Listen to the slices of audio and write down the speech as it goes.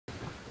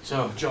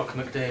So, Jock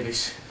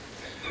McDavies.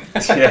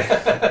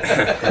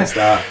 Yeah, good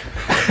start.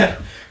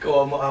 Go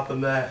on, what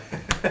happened there?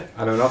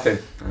 I know nothing.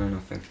 I know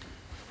nothing.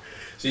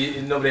 So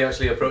nobody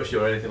actually approached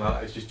you or anything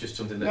like that? It's just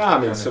something that. No, I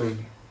mean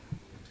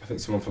I think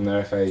someone from the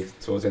RFA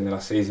towards the end of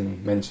last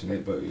season mentioned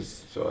it, but it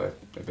was sort of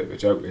a bit of a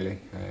joke really.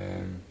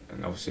 And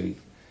obviously,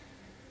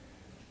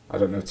 I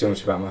don't know too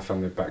much about my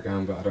family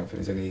background, but I don't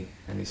think there's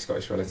any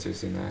Scottish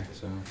relatives in there.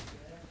 So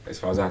as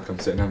far as I'm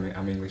concerned,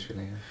 I'm English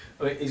really. Yeah.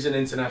 I mean, is an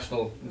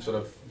international sort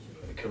of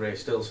career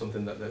still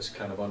something that's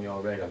kind of on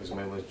your radar? Because I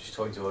mean, we were just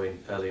talking to Owen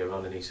earlier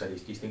on, and he said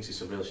he thinks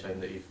it's a real shame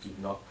that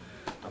you've not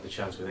had the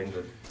chance with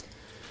England.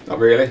 Not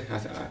really.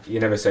 You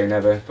never say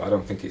never, but I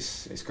don't think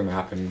it's going to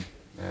happen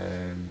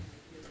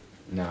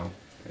now,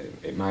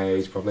 at my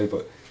age probably.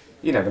 But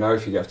you never know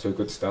if you get off to a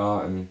good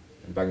start and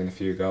banging a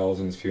few goals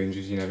and a few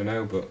injuries. You never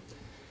know, but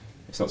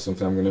it's not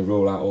something I'm going to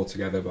rule out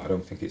altogether. But I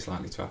don't think it's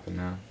likely to happen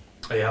now.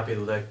 Are you happy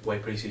with the way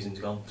pre-season's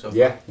gone so far?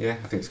 Yeah,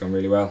 I think it's gone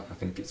really well. I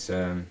think it's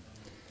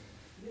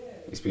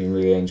been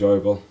really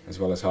enjoyable as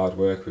well as hard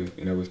work.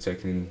 We've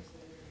taken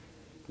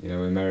in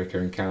America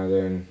and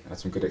Canada and had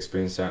some good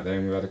experience out there,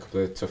 and we've had a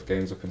couple of tough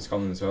games up in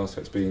Scotland as well.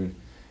 So it's been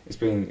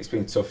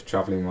tough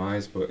travelling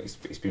wise, but it's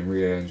been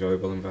really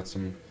enjoyable, and we've had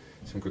some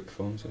good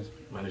performances.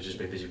 Manager's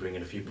been busy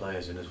bringing a few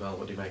players in as well.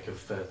 What do you make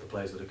of the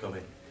players that are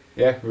coming?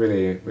 Yeah,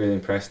 really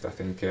impressed. I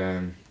think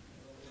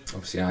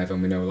obviously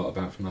Ivan we know a lot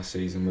about from last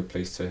season. We're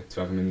pleased to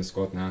have him in the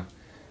squad now.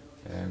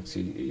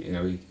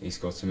 He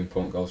scored some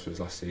important goals for us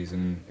last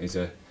season. He's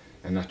a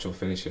natural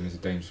finisher and he's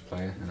a dangerous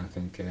player, and I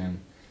think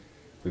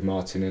with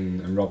Martin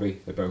and Robbie,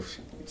 they're both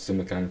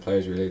similar kind of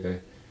players really.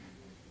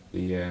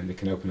 They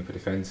can open up a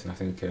defence, and I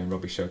think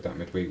Robbie showed that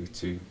midweek with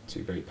two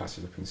great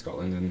passes up in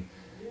Scotland,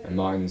 and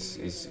Martin's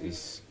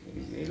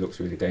he looks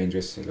really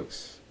dangerous. He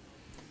looks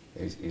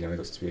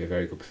to be a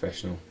very good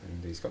professional,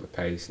 and he's got the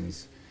pace and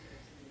he's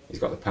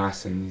got the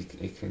pass, and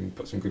he can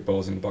put some good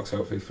balls in the box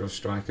hopefully for us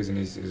strikers, and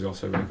he's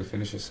also a very good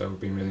finisher, so we've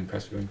been really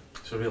impressed with him.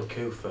 It's a real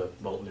coup for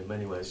Bolton in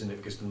many ways, isn't it?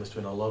 Because there must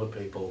have been a lot of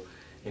people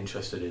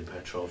interested in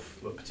Petrov,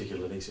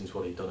 particularly since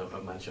what he'd done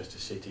at Manchester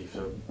City.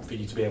 So for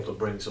you to be able to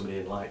bring somebody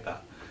in like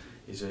that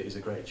is a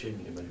great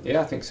achievement in many ways.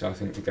 Yeah, I think so. I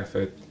think the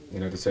gaffer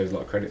deserves a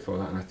lot of credit for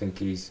that, and I think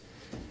he's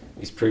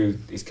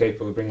proved he's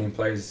capable of bringing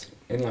players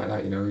in like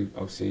that.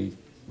 Obviously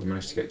we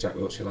managed to get Jack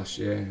Wilshere last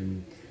year,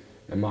 and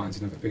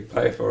Martin's another big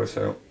player for us,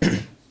 so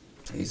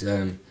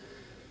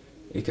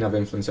he can have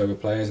influence over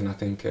players, and I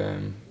think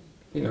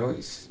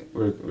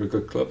we're a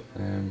good club.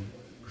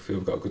 We feel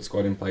we've got a good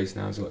squad in place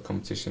now. There's a lot of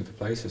competition for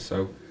places,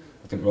 so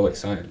I think we're all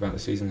excited about the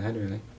season ahead really.